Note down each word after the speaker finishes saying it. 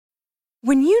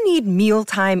When you need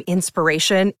mealtime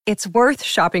inspiration, it's worth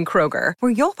shopping Kroger,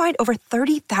 where you'll find over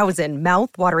 30,000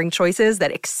 mouth-watering choices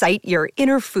that excite your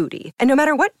inner foodie. And no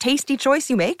matter what tasty choice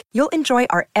you make, you'll enjoy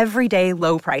our everyday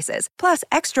low prices, plus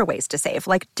extra ways to save,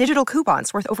 like digital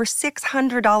coupons worth over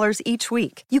 $600 each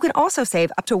week. You can also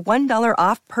save up to $1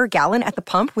 off per gallon at the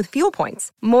pump with fuel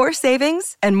points. More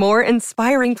savings and more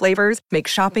inspiring flavors make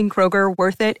shopping Kroger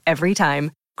worth it every time.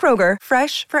 Kroger,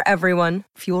 fresh for everyone.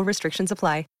 Fuel restrictions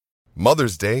apply.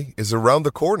 Mother's Day is around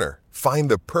the corner.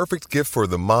 Find the perfect gift for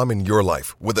the mom in your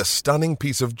life with a stunning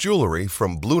piece of jewelry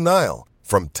from Blue Nile.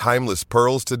 From timeless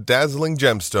pearls to dazzling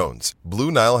gemstones,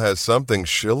 Blue Nile has something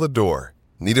she'll adore.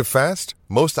 Need it fast?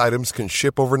 Most items can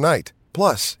ship overnight.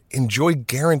 Plus, enjoy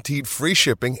guaranteed free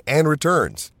shipping and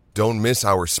returns. Don't miss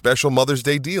our special Mother's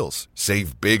Day deals.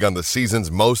 Save big on the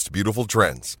season's most beautiful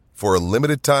trends. For a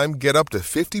limited time, get up to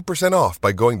 50% off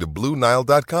by going to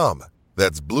BlueNile.com.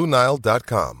 That's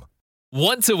BlueNile.com.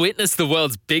 Want to witness the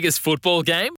world's biggest football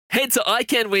game? Head to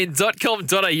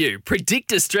iCanWin.com.au,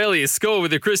 predict Australia's score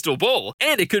with a crystal ball,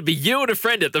 and it could be you and a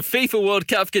friend at the FIFA World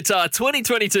Cup Qatar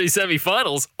 2022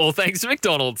 semi-finals, all thanks to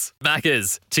McDonald's.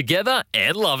 Maccas, together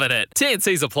and loving it.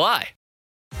 TNCs apply.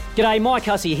 G'day, Mike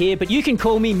Hussey here, but you can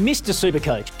call me Mr.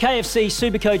 Supercoach. KFC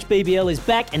Supercoach BBL is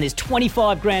back and there's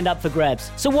 25 grand up for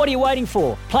grabs. So what are you waiting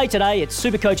for? Play today at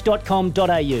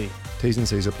supercoach.com.au. T's and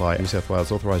C's apply. New South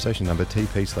Wales authorisation number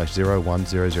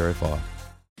TP/01005.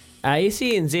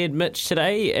 SENZ Mitch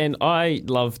today, and I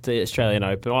love the Australian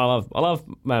Open. I love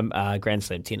Grand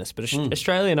Slam tennis, but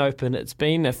Australian Open, it's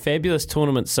been a fabulous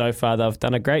tournament so far. They've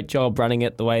done a great job running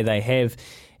it the way they have.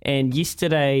 And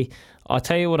yesterday, I'll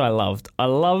tell you what I loved. I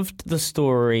loved the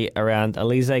story around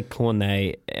Alizé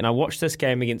Cornet, and I watched this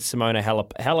game against Simona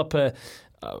Halep. Halep,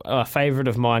 a favourite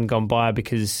of mine gone by,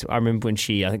 because I remember when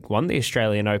she, I think, won the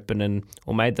Australian Open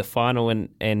or made the final, and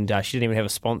she didn't even have a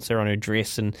sponsor on her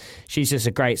dress, and she's just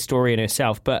a great story in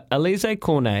herself. But Alizé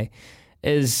Cornet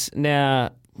is now,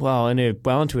 into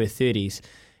her 30s.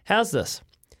 How's this?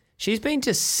 She's been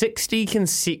to 60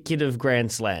 consecutive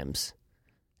Grand Slams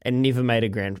and never made a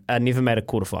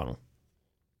quarterfinal.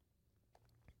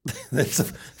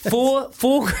 That's four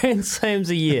Grand Slams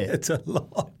a year. It's a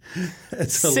lot.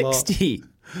 It's 60.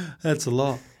 That's a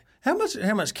lot. How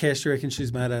much cash do you reckon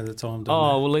she's made over the time?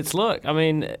 Well, let's look. I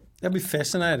mean, that'd be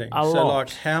fascinating. A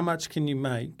lot. How much can you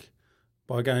make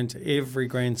by going to every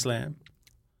Grand Slam?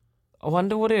 I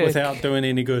wonder what her without doing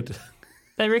any good.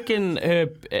 They reckon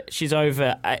she's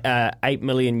over $8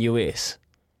 million US.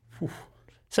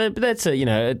 So, but that's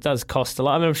it does cost a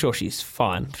lot. I mean, I'm sure she's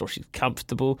fine. I'm sure she's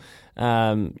comfortable.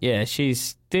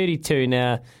 She's 32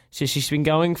 now. So she's been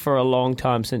going for a long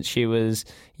time, since she was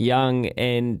young.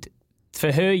 And for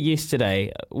her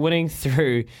yesterday, winning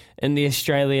through in the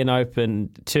Australian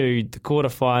Open to the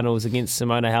quarterfinals against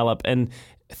Simona Halep in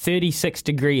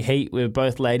 36-degree heat, where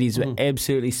both ladies were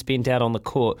absolutely spent out on the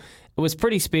court, it was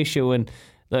pretty special. And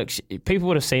look, people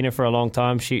would have seen her for a long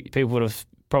time. People would have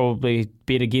probably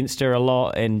bet against her a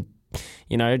lot, and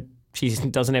she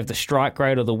doesn't have the strike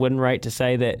rate or the win rate to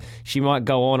say that she might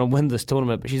go on and win this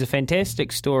tournament, but she's a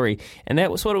fantastic story, and that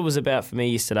was what it was about for me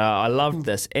yesterday. I loved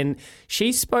this, and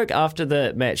she spoke after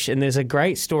the match, and there's a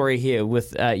great story here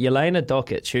with Jelena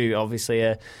Dokic, who obviously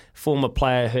a former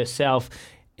player herself.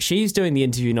 She's doing the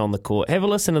interviewing on the court. Have a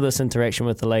listen to this interaction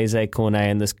with Alizé Cornet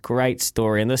and this great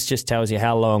story, and this just tells you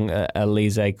how long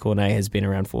Alizé Cornet has been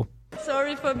around for.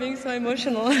 Sorry for being so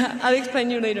emotional. I'll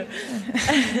explain you later.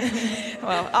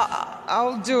 Well,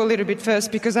 I'll do a little bit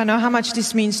first, because I know how much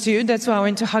this means to you. That's why I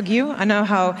went to hug you. I know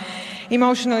how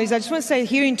emotional it is. I just want to say,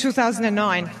 here in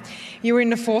 2009, you were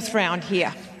in the fourth round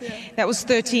here. Yeah. That was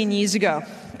 13 years ago.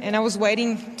 And I was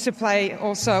waiting to play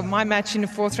also my match in the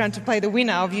fourth round, to play the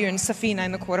winner of you and Safina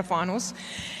in the quarterfinals.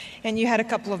 And you had a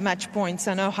couple of match points.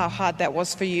 I know how hard that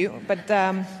was for you. But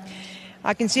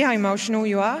I can see how emotional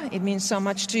you are. It means so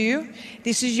much to you.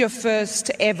 This is your first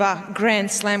ever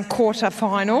Grand Slam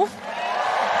quarter-final.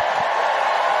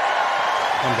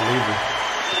 Unbelievable.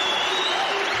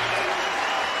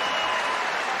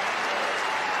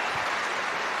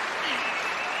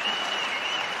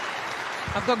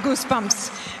 I've got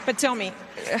goosebumps. But tell me,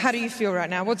 how do you feel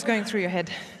right now? What's going through your head?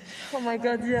 Oh my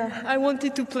God, yeah. I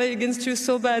wanted to play against you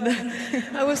so bad.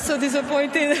 I was so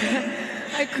disappointed.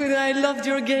 I couldn't. I loved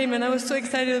your game, and I was so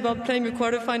excited about playing a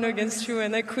quarterfinal against you,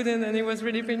 and I couldn't, and it was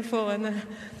really painful. And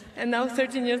now,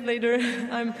 13 years later,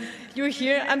 you're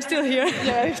here. I'm still here.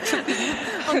 Yeah,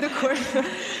 on the court.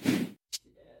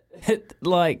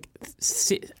 Like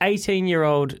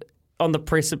 18-year-old on the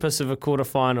precipice of a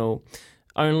quarterfinal,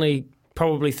 only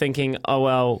probably thinking, oh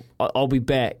well, I'll be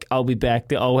back. I'll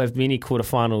have many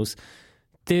quarterfinals.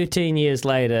 13 years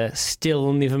later,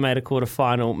 still never made a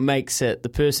quarterfinal, makes it. The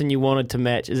person you wanted to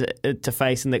match to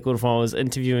face in that quarterfinal is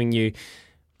interviewing you.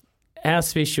 How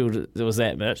special was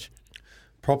that, Mitch?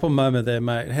 Proper moment there,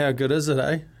 mate. How good is it,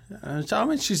 eh? I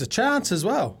mean, she's a chance as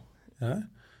well. You know,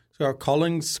 she's got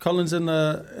Collins in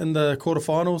the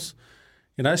quarterfinals.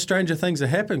 You know, stranger things have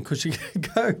happened because she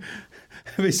could go.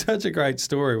 It'd be such a great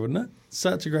story, wouldn't it?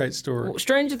 Such a great story. Well,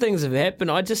 stranger things have happened.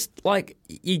 I just,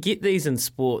 you get these in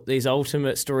sport, these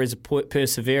ultimate stories of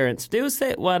perseverance. There was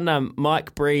that one,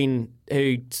 Mike Breen,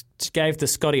 who gave the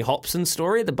Scotty Hopson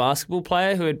story, the basketball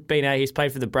player who had been out. He's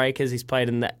played for the Breakers. He's played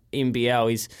in the NBL.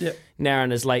 He's now in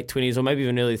his late 20s or maybe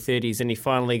even early 30s, and he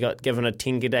finally got given a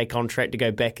 10-day contract to go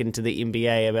back into the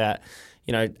NBA about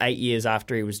 8 years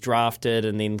after he was drafted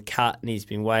and then cut, and he's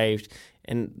been waived.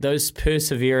 And those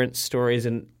perseverance stories,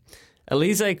 and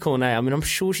Alizé Cornet, I mean, I'm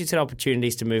sure she's had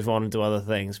opportunities to move on and do other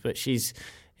things, but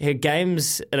her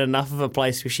game's at enough of a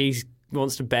place where she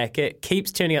wants to back it,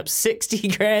 keeps turning up 60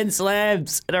 Grand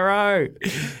Slams in a row.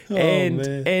 And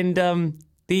there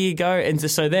you go. And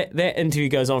so that interview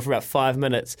goes on for about 5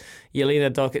 minutes. Jelena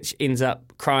Dokic ends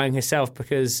up crying herself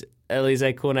because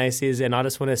Alizé Cornet says, and I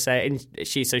just want to say, and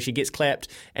she gets clapped,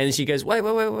 and then she goes, wait.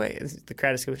 The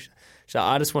crowd is going, so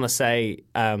I just want to say,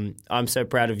 I'm so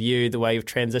proud of you, the way you've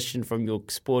transitioned from your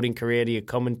sporting career to your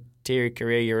commentary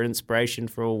career. You're an inspiration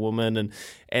for a woman,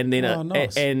 and then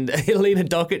nice. and Jelena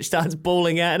Dokic starts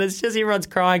bawling out, and it's just everyone's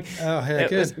crying. Oh, how it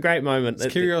good! was a great moment. Is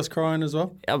Kyrgios crying as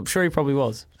well? I'm sure he probably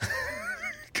was.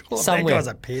 God, somewhere. That guy's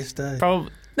a pest, eh?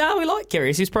 Probably. No, we like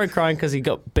Kyrgios. He's probably crying because he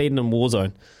got beaten in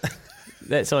Warzone.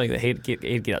 That's something that he'd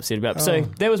get upset about. So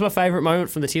that was my favourite moment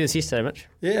from the tennis yesterday, Mitch.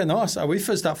 Yeah, nice. Are we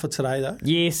fizzed up for today, though?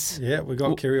 Yes. Yeah, we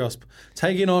got Kyrgios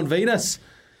taking on Venus.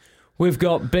 We've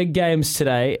got big games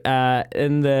today.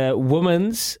 In the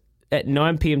women's at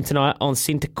 9 p.m. tonight on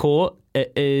Centre Court,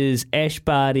 it is Ash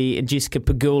Barty and Jessica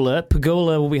Pegula.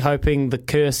 Pegula will be hoping the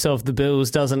curse of the Bills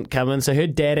doesn't come in. So her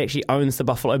dad actually owns the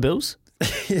Buffalo Bills.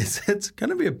 Yes, it's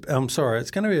going to be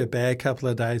it's going to be a bad couple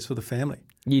of days for the family.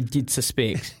 You'd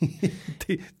suspect.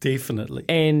 Definitely.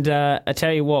 And I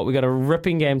tell you what, we got a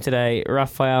ripping game today.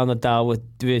 Rafael Nadal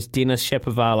versus Denis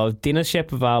Shapovalov. Denis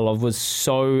Shapovalov was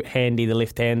so handy, the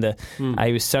left-hander.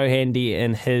 He was so handy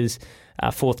in his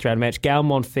fourth round match. Gael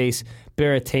Monfils,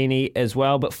 Berrettini as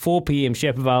well. But 4 p.m,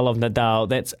 Shapovalov, Nadal,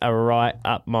 that's a right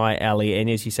up my alley. And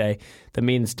as you say, the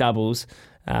men's doubles,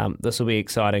 this will be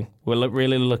exciting. We're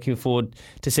really looking forward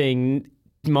to seeing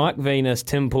Mike Venus,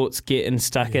 Tim Ports getting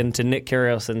stuck into Nick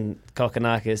Kyrgios and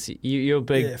Kokkinakis. You're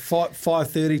big. Yeah,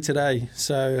 5:30 today.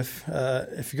 So if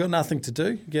you've got nothing to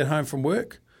do, get home from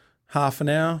work, half an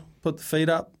hour, put the feet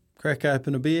up, crack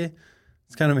open a beer.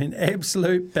 It's going to be an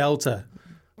absolute belter.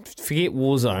 Forget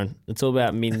Warzone. It's all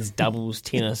about men's doubles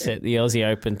tennis at the Aussie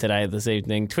Open today, this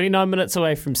evening. 29 minutes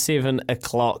away from 7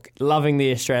 o'clock. Loving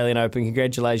the Australian Open.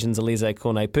 Congratulations, Alizé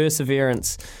Cornet.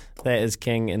 Perseverance, that is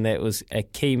king, and that was a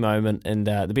key moment and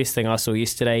the best thing I saw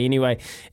yesterday. Anyway,